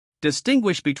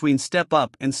Distinguish between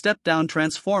step-up and step-down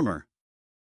transformer.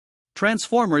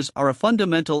 Transformers are a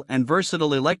fundamental and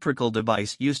versatile electrical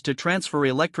device used to transfer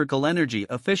electrical energy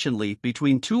efficiently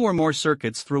between two or more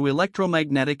circuits through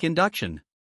electromagnetic induction.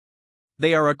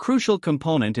 They are a crucial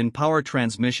component in power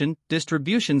transmission,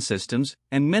 distribution systems,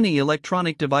 and many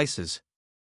electronic devices.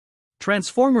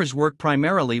 Transformers work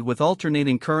primarily with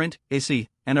alternating current, AC,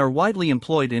 and are widely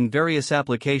employed in various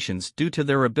applications due to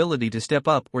their ability to step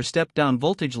up or step down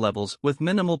voltage levels with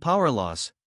minimal power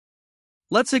loss.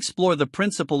 Let's explore the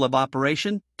principle of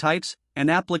operation, types, and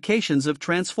applications of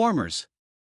transformers.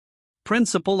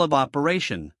 Principle of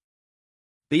operation.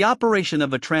 The operation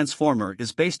of a transformer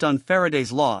is based on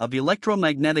Faraday's law of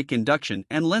electromagnetic induction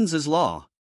and Lenz's law.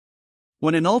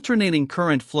 When an alternating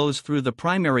current flows through the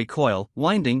primary coil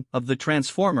winding of the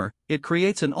transformer, it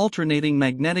creates an alternating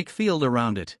magnetic field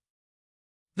around it.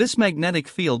 This magnetic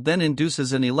field then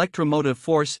induces an electromotive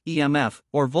force, EMF,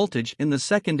 or voltage in the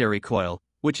secondary coil,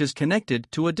 which is connected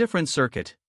to a different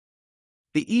circuit.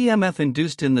 The EMF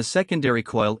induced in the secondary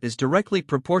coil is directly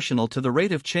proportional to the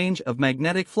rate of change of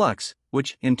magnetic flux,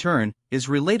 which, in turn, is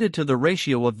related to the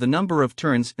ratio of the number of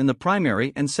turns in the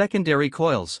primary and secondary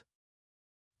coils.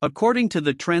 According to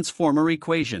the transformer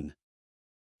equation,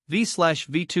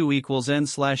 V/V2 equals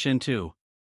N/N2,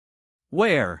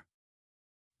 where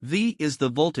V is the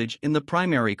voltage in the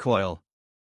primary coil,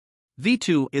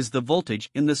 V2 is the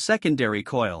voltage in the secondary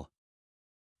coil,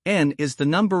 N is the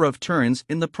number of turns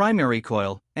in the primary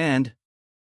coil, and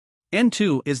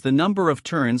N2 is the number of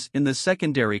turns in the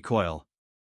secondary coil.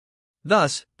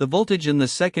 Thus, the voltage in the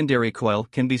secondary coil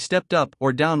can be stepped up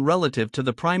or down relative to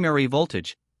the primary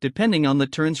voltage, depending on the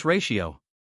turns ratio.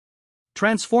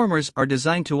 Transformers are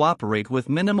designed to operate with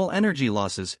minimal energy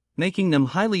losses, making them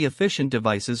highly efficient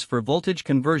devices for voltage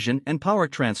conversion and power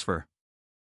transfer.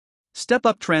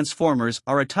 Step-up transformers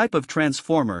are a type of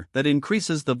transformer that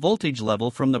increases the voltage level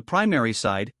from the primary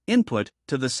side, input,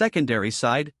 to the secondary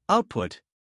side, output.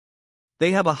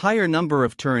 They have a higher number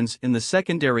of turns in the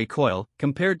secondary coil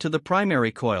compared to the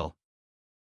primary coil.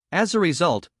 As a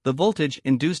result, the voltage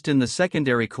induced in the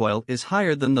secondary coil is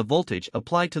higher than the voltage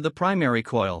applied to the primary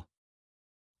coil.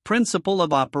 Principle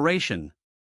of operation.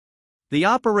 The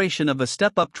operation of a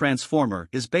step-up transformer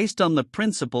is based on the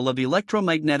principle of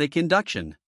electromagnetic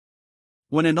induction.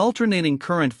 When an alternating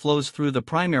current flows through the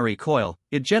primary coil,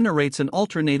 it generates an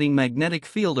alternating magnetic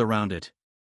field around it.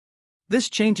 This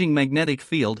changing magnetic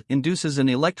field induces an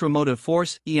electromotive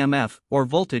force, EMF, or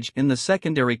voltage in the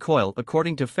secondary coil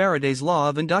according to Faraday's law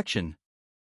of induction.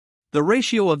 The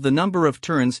ratio of the number of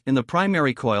turns in the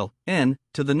primary coil, N,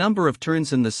 to the number of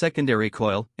turns in the secondary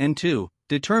coil, N2,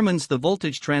 determines the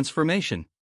voltage transformation.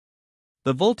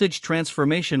 The voltage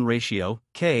transformation ratio,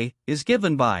 K, is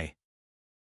given by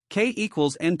K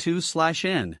equals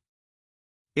N2/N.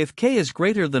 If K is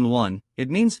greater than 1, it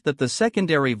means that the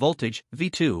secondary voltage,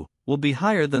 V2, will be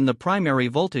higher than the primary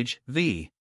voltage,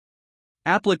 V.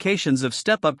 Applications of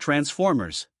step-up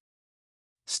transformers.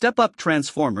 Step-up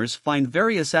transformers find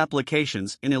various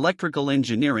applications in electrical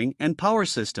engineering and power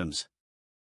systems.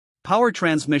 Power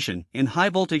transmission. In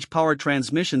high-voltage power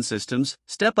transmission systems,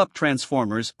 step-up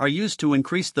transformers are used to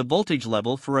increase the voltage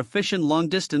level for efficient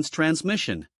long-distance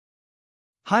transmission.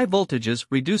 High voltages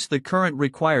reduce the current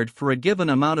required for a given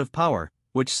amount of power,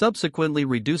 which subsequently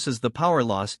reduces the power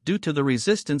loss due to the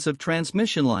resistance of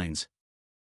transmission lines.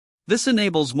 This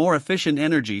enables more efficient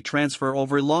energy transfer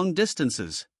over long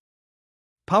distances.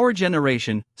 Power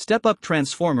generation. Step-up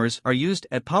transformers are used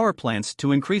at power plants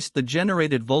to increase the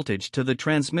generated voltage to the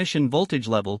transmission voltage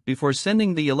level before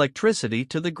sending the electricity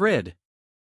to the grid.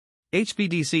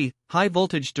 HVDC, high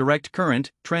voltage direct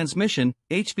current transmission.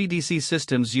 HVDC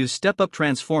systems use step-up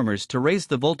transformers to raise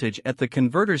the voltage at the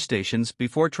converter stations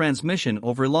before transmission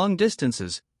over long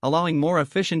distances, allowing more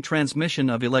efficient transmission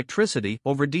of electricity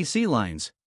over DC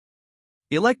lines.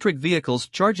 Electric vehicles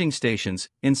charging stations.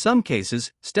 In some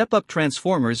cases, step-up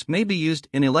transformers may be used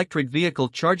in electric vehicle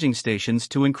charging stations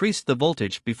to increase the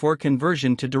voltage before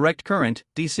conversion to direct current,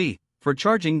 DC, for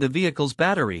charging the vehicle's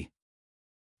battery.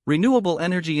 Renewable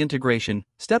energy integration.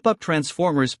 Step-up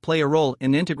transformers play a role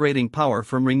in integrating power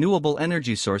from renewable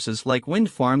energy sources like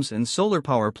wind farms and solar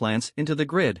power plants into the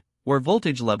grid, where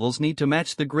voltage levels need to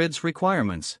match the grid's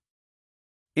requirements.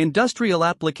 Industrial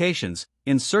applications.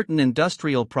 In certain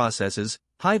industrial processes,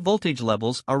 high voltage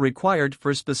levels are required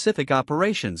for specific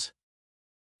operations.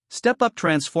 Step-up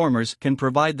transformers can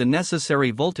provide the necessary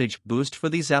voltage boost for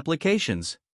these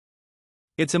applications.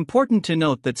 It's important to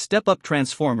note that step-up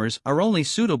transformers are only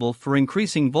suitable for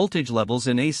increasing voltage levels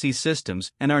in AC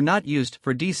systems and are not used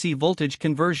for DC voltage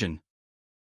conversion.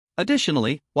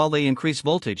 Additionally, while they increase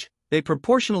voltage, they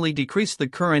proportionally decrease the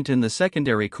current in the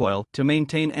secondary coil to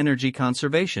maintain energy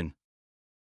conservation.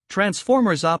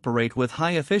 Transformers operate with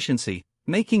high efficiency,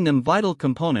 making them vital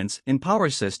components in power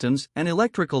systems and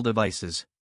electrical devices.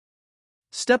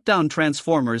 Step-down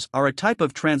transformers are a type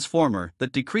of transformer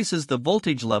that decreases the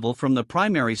voltage level from the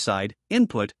primary side,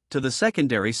 input, to the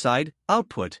secondary side,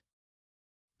 output.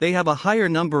 They have a higher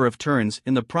number of turns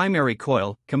in the primary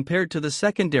coil compared to the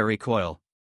secondary coil.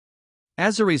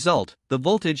 As a result, the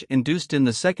voltage induced in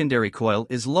the secondary coil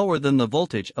is lower than the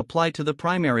voltage applied to the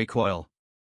primary coil.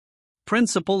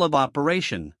 Principle of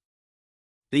operation.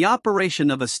 The operation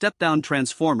of a step-down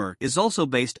transformer is also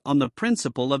based on the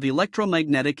principle of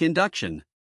electromagnetic induction.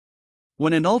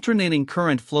 When an alternating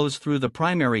current flows through the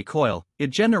primary coil,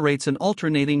 it generates an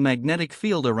alternating magnetic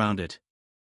field around it.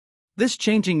 This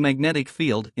changing magnetic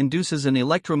field induces an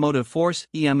electromotive force,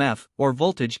 EMF, or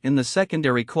voltage in the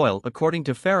secondary coil according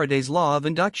to Faraday's law of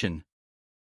induction.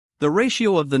 The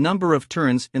ratio of the number of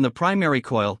turns in the primary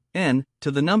coil, N,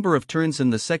 to the number of turns in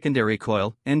the secondary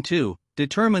coil, N2,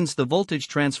 determines the voltage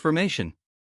transformation.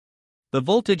 The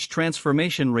voltage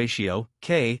transformation ratio,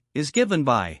 K, is given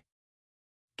by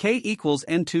K equals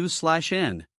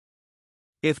N2/N.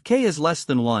 If K is less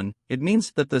than 1, it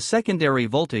means that the secondary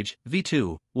voltage,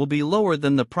 V2, will be lower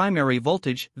than the primary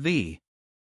voltage, V.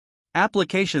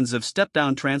 Applications of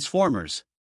step-down transformers.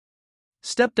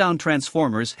 Step-down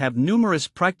transformers have numerous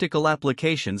practical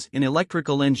applications in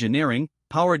electrical engineering,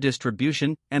 power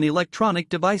distribution, and electronic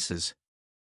devices.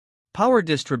 Power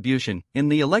distribution. In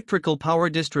the electrical power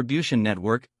distribution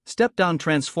network, step-down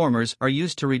transformers are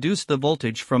used to reduce the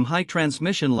voltage from high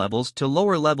transmission levels to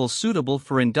lower levels suitable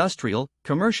for industrial,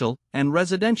 commercial, and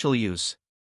residential use.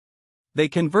 They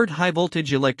convert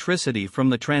high-voltage electricity from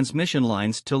the transmission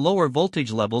lines to lower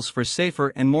voltage levels for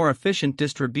safer and more efficient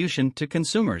distribution to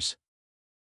consumers.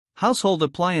 Household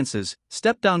appliances.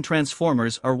 Step-down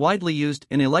transformers are widely used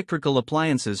in electrical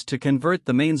appliances to convert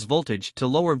the mains voltage to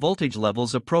lower voltage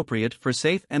levels appropriate for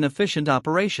safe and efficient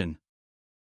operation.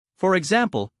 For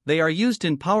example, they are used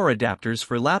in power adapters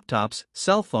for laptops,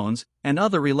 cell phones, and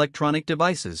other electronic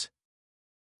devices.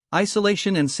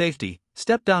 Isolation and safety.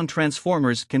 Step-down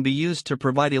transformers can be used to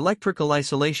provide electrical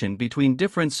isolation between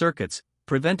different circuits,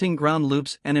 preventing ground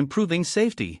loops and improving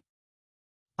safety.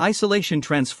 Isolation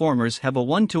transformers have a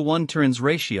 1-to-1 turns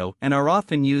ratio and are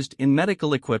often used in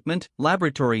medical equipment,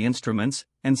 laboratory instruments,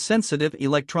 and sensitive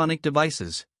electronic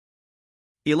devices.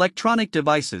 Electronic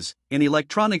devices. In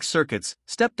electronic circuits,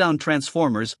 step-down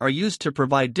transformers are used to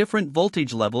provide different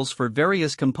voltage levels for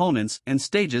various components and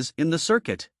stages in the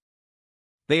circuit.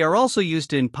 They are also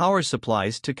used in power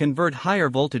supplies to convert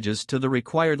higher voltages to the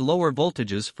required lower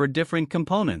voltages for different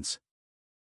components.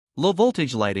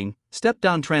 Low-voltage lighting.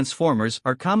 Step-down transformers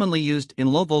are commonly used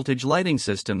in low-voltage lighting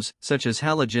systems, such as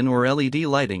halogen or LED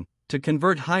lighting, to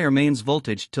convert higher mains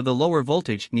voltage to the lower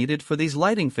voltage needed for these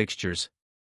lighting fixtures.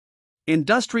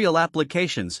 Industrial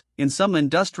applications. In some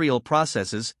industrial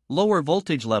processes, lower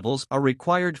voltage levels are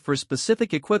required for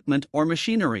specific equipment or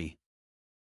machinery.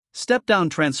 Step-down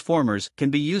transformers can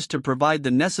be used to provide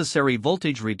the necessary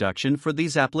voltage reduction for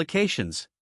these applications.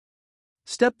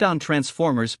 Step-down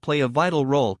transformers play a vital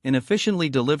role in efficiently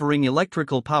delivering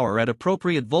electrical power at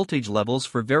appropriate voltage levels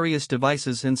for various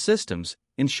devices and systems,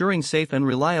 ensuring safe and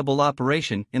reliable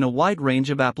operation in a wide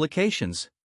range of applications.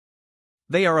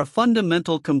 They are a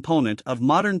fundamental component of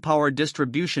modern power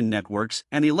distribution networks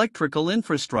and electrical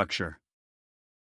infrastructure.